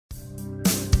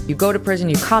You go to prison,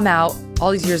 you come out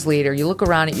all these years later, you look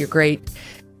around at your great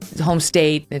home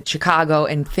state at Chicago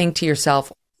and think to yourself,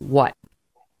 what?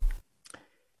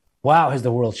 Wow, has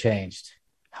the world changed?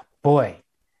 Boy,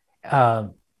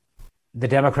 the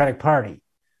Democratic Party,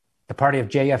 the party of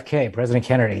JFK, President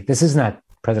Kennedy. This is not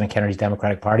President Kennedy's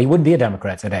Democratic Party. He wouldn't be a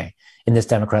Democrat today in this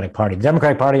Democratic Party. The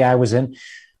Democratic Party I was in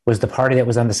was the party that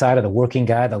was on the side of the working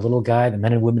guy, the little guy, the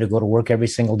men and women who go to work every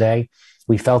single day.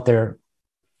 We felt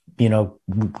we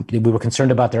were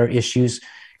concerned about their issues,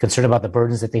 concerned about the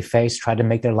burdens that they face, tried to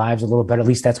make their lives a little better. At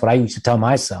least that's what I used to tell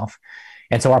myself.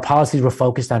 And so our policies were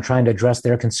focused on trying to address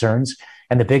their concerns.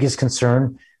 And the biggest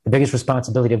concern, the biggest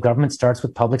responsibility of government starts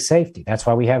with public safety. That's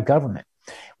why we have government.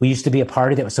 We used to be a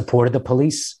party that supported the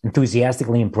police,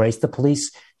 enthusiastically embraced the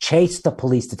police, chased the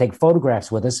police to take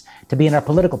photographs with us, to be in our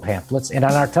political pamphlets and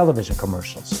on our television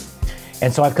commercials.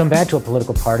 And so I've come back to a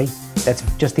political party that's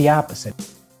just the opposite.